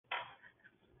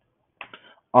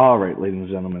All right, ladies and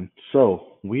gentlemen.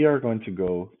 So we are going to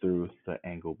go through the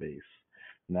angle base.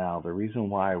 Now, the reason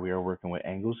why we are working with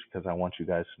angles is because I want you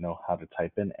guys to know how to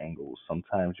type in angles.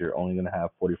 Sometimes you're only going to have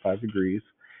 45 degrees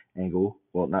angle.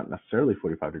 Well, not necessarily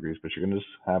 45 degrees, but you're going to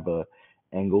just have a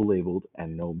angle labeled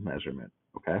and no measurement.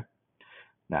 Okay.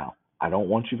 Now, I don't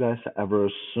want you guys to ever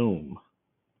assume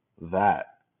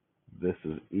that this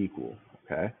is equal.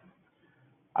 Okay.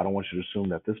 I don't want you to assume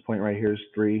that this point right here is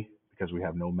 3 because we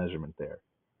have no measurement there.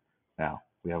 Now,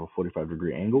 we have a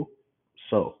 45-degree angle,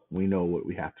 so we know what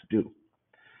we have to do.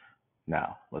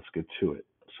 Now, let's get to it.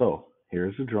 So,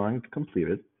 here's the drawing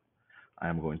completed. I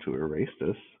am going to erase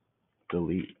this,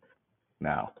 delete.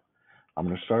 Now, I'm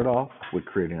going to start off with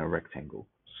creating a rectangle.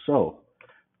 So,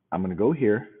 I'm going to go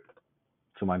here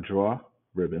to my draw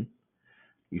ribbon.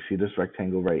 You see this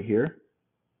rectangle right here?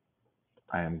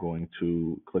 I am going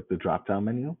to click the drop down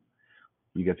menu.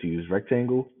 You get to use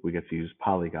rectangle, we get to use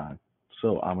polygon.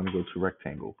 So, I'm going to go to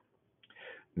rectangle.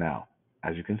 Now,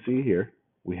 as you can see here,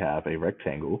 we have a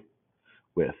rectangle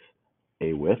with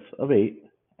a width of 8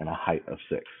 and a height of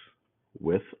 6.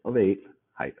 Width of 8,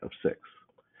 height of 6.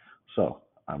 So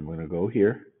I'm going to go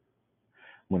here.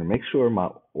 I'm going to make sure my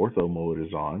ortho mode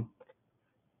is on.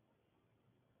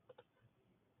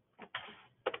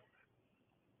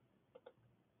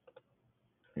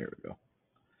 Here we go.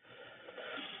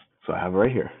 So I have it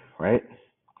right here, right?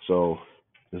 So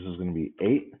this is going to be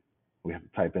 8. We have to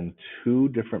type in two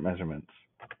different measurements.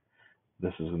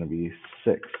 This is going to be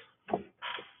 6.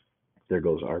 There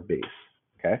goes our base,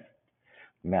 okay?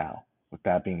 Now, with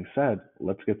that being said,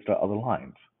 let's get to the other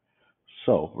lines.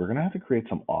 So we're going to have to create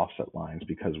some offset lines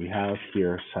because we have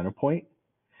here center point,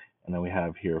 and then we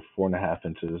have here 4.5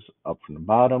 inches up from the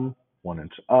bottom, 1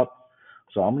 inch up.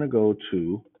 So I'm going to go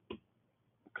to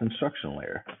construction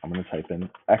layer. I'm going to type in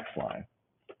X line.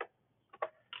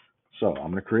 So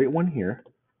I'm going to create one here.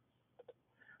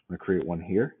 I'm going to create one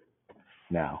here.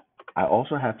 Now, I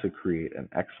also have to create an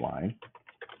X line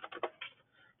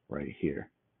right here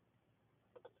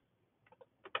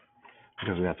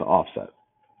because we have to offset.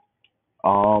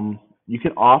 You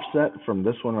can offset from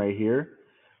this one right here,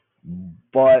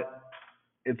 but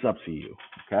it's up to you.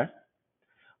 Okay.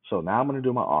 So now I'm going to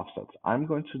do my offsets. I'm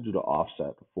going to do the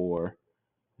offset for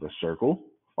the circle,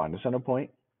 find the center point,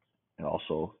 and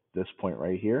also this point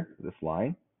right here, this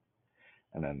line,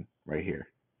 and then right here.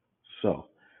 So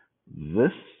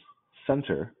this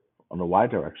center on the y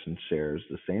direction shares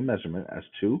the same measurement as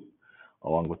 2,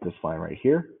 along with this line right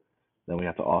here. Then we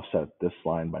have to offset this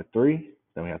line by 3.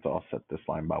 Then we have to offset this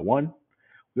line by 1.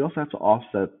 We also have to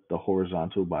offset the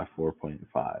horizontal by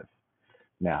 4.5.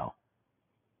 Now,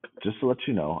 just to let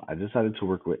you know, I decided to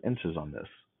work with inches on this.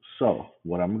 So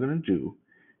what I'm going to do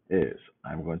is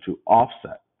I'm going to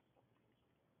offset.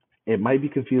 It might be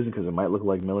confusing because it might look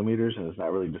like millimeters and it's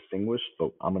not really distinguished,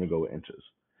 but I'm going to go with inches.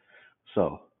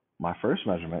 So my first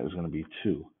measurement is going to be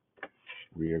 2.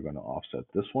 We are going to offset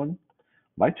this one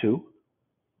by 2.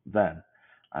 Then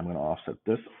I'm going to offset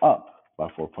this up by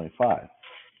 4.5.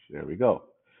 There we go.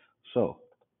 So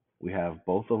we have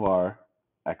both of our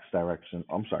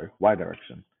y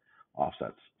direction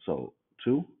offsets. So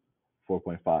 2,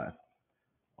 4.5,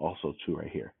 also 2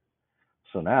 right here.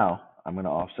 So now I'm going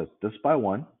to offset this by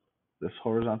 1, this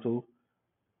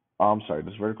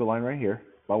this vertical line right here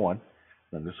by 1,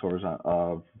 then this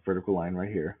horizontal vertical line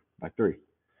right here by 3.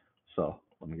 So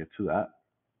let me get to that.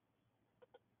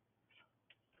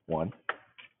 1,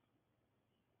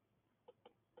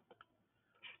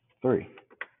 3.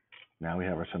 Now we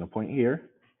have our center point here,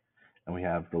 and we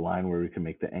have the line where we can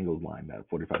make the angled line at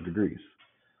 45 degrees.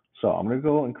 So I'm going to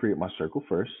go and create my circle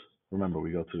first. Remember,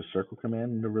 we go to the circle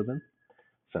command in the ribbon,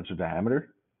 center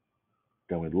diameter.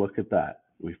 Then we look at that.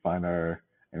 We find our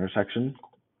intersection.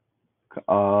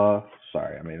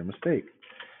 Sorry, I made a mistake.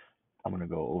 I'm going to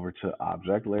go over to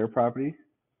object layer property.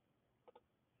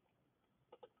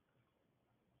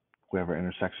 We have our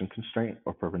intersection constraint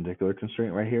or perpendicular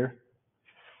constraint right here.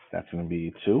 That's going to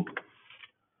be 2.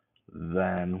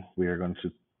 Then we are going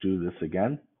to do this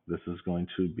again. This is going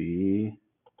to be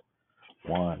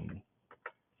 1.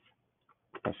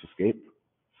 Press escape.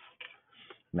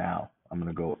 Now I'm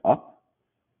going to go up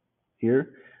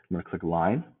here. I'm going to click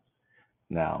line.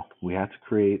 Now we have to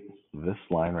create this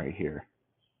line right here.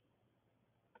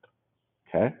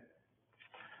 Okay.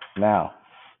 Now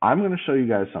I'm going to show you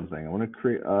guys something. I want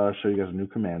to show you guys a new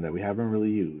command that we haven't really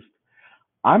used.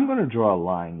 I'm going to draw a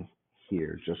line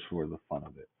here just for the fun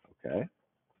of it. Okay.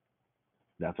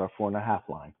 That's our 4.5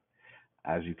 line.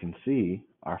 As you can see,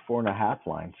 our 4.5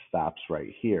 line stops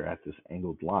right here at this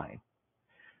angled line.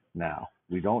 Now,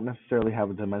 we don't necessarily have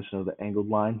a dimension of the angled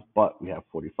line, but we have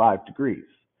 45 degrees.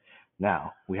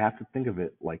 Now, we have to think of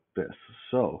it like this.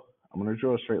 So, I'm going to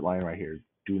draw a straight line right here.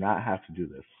 Do not have to do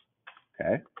this,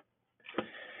 okay?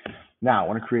 Now, I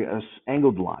want to create an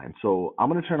angled line. So, I'm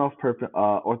going to turn off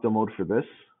ortho mode for this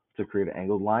to create an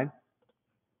angled line.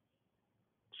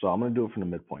 So, I'm going to do it from the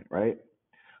midpoint, right?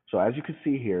 So, as you can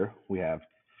see here, we have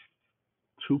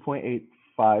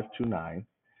 2.8529,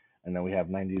 and then we have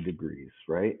 90 degrees,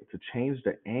 right? To change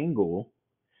the angle,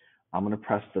 I'm going to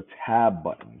press the tab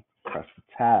button. Press the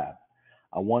tab.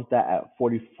 I want that at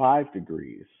 45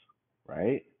 degrees,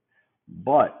 right?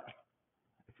 But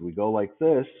if we go like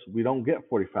this, we don't get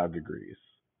 45 degrees.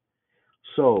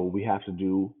 So we have to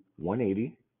do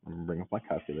 180. I'm going to bring up my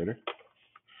calculator.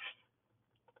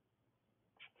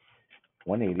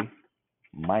 180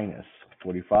 minus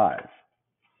 45.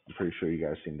 I'm pretty sure you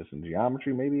guys seen this in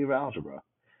geometry, maybe even algebra.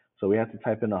 So we have to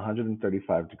type in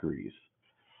 135 degrees.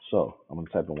 So I'm going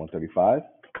to type in 135.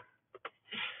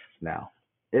 Now,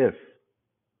 if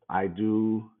I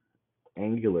do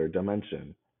angular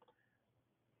dimension,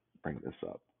 bring this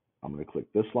up. I'm going to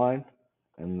click this line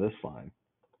and this line.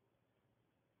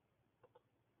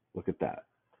 Look at that,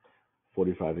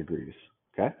 45 degrees,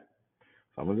 okay?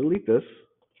 So I'm going to delete this.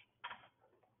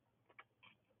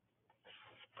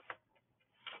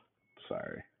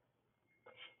 Sorry.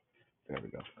 There we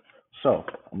go. So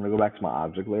I'm going to go back to my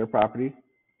object layer property.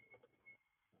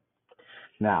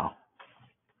 Now,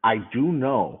 I do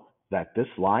know that this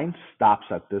line stops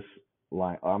at this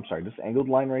line. Oh, I'm sorry, this angled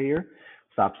line right here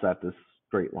stops at this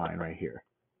straight line right here,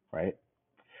 right?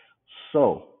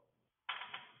 So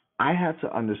I had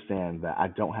to understand that I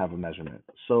don't have a measurement.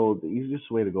 So the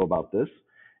easiest way to go about this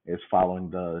is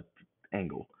following the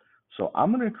angle. So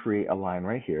I'm going to create a line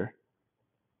right here.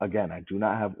 Again, I do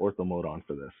not have ortho mode on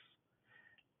for this.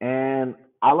 And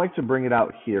I like to bring it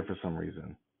out here for some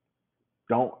reason.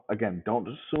 Don't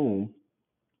assume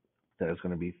that it's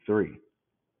going to be 3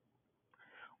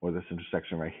 or this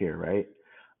intersection right here, right?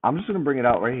 I'm just going to bring it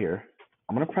out right here.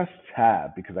 I'm going to press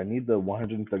tab because I need the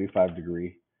 135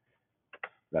 degree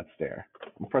that's there.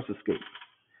 I'm going to press escape.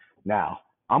 Now,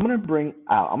 I'm going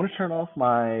to turn off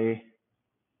my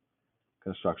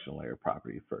construction layer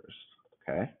property first,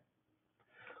 okay?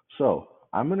 So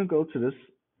I'm going to go to this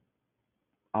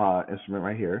instrument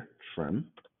right here, trim,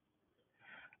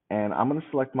 and I'm going to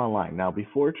select my line. Now,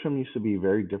 before trim used to be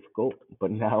very difficult,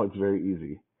 but now it's very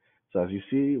easy. So as you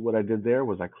see, what I did there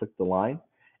was I clicked the line,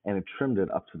 and it trimmed it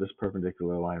up to this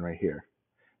perpendicular line right here.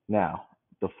 Now,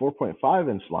 the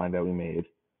 4.5-inch line that we made,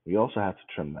 we also have to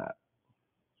trim that.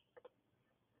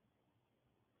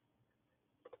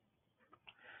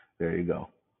 There you go.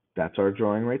 That's our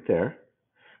drawing right there.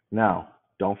 Now,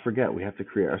 don't forget, we have to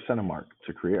create our center mark.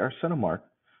 To create our center mark,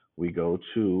 we go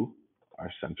to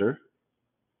our center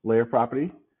layer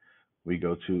property. We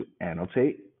go to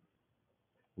annotate.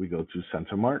 We go to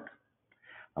center mark.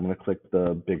 I'm going to click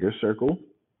the bigger circle.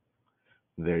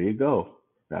 There you go.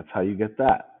 That's how you get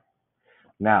that.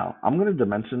 Now, I'm going to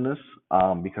dimension this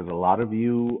because a lot of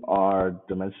you are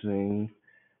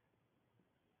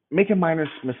making minor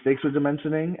mistakes with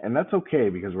dimensioning, and that's okay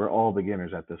because we're all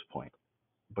beginners at this point.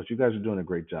 But you guys are doing a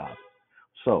great job.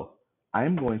 So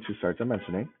I'm going to start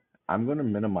dimensioning. I'm going to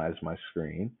minimize my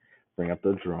screen, bring up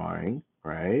the drawing,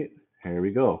 right? Here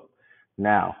we go.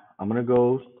 Now, I'm going to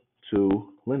go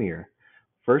to linear.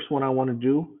 First one I want to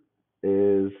do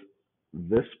is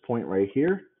this point right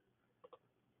here,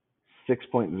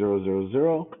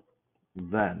 6.000.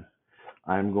 Then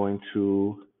I'm going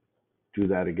to do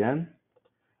that again.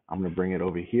 I'm going to bring it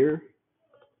over here,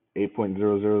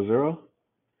 8.000.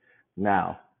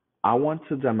 Now, I want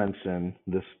to dimension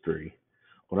this 3.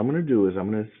 What I'm going to do is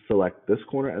I'm going to select this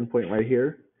corner endpoint right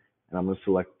here, and I'm going to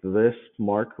select this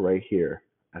mark right here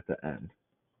at the end.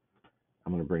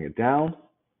 I'm going to bring it down,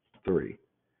 3.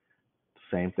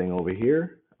 Same thing over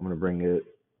here. I'm going to bring it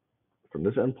from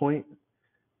this endpoint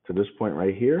to this point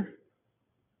right here,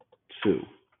 2.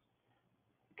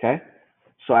 Okay?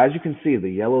 So as you can see, the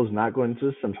yellow is not going to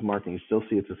the center mark, and you still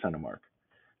see it's a center mark.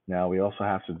 Now we also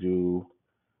have to do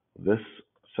this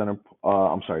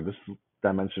this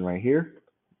dimension right here,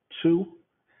 2.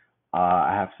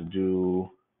 I have to do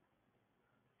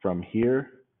from here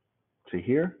to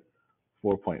here,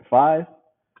 4.5.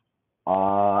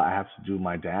 I have to do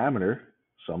my diameter,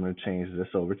 so I'm going to change this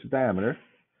over to diameter.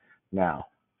 Now,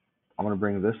 I'm going to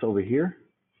bring this over here.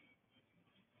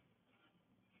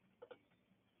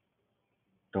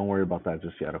 Don't worry about that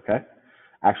just yet, okay?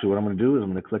 Actually, what I'm going to do is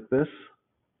I'm going to click this,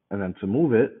 and then to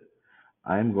move it,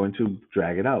 I'm going to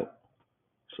drag it out.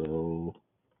 So,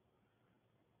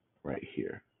 right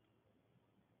here.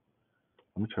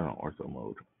 Let me turn on ortho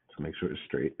mode to make sure it's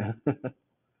straight. All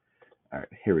right,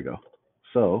 here we go.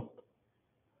 So,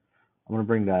 I'm going to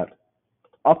bring that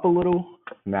up a little.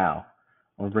 Now,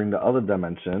 I'm going to bring the other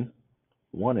dimension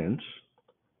 1 inch.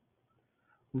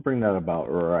 I'm going to bring that about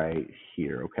right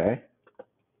here, okay?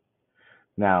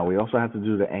 Now, we also have to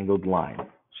do the angled line.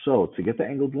 So, to get the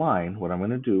angled line, what I'm going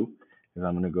to do is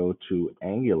I'm going to go to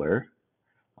Angular.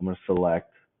 I'm going to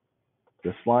select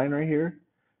this line right here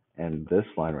and this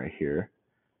line right here.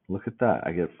 Look at that.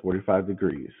 I get 45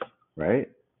 degrees, right?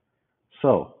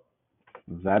 So,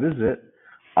 that is it.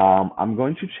 I'm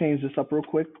going to change this up real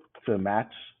quick to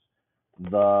match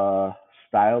the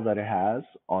style that it has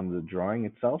on the drawing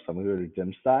itself. So I'm going to go to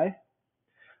dim style.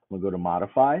 I'm going to go to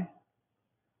modify.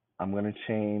 I'm going to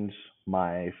change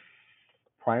my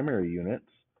primary units.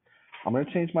 I'm going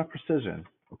to change my precision.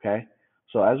 Okay.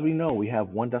 So as we know, we have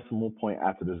 1 decimal point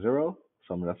after the 0.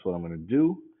 So that's what I'm going to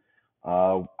do.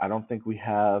 I don't think we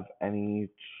have any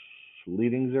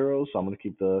leading zeros, so I'm going to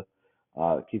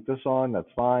keep this on.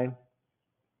 That's fine.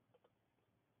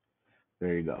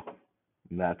 There you go.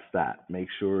 And that's that. Make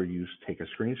sure you take a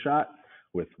screenshot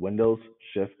with Windows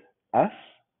Shift S.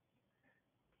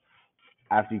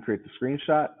 After you create the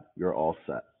screenshot, you're all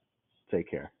set.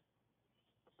 Take care.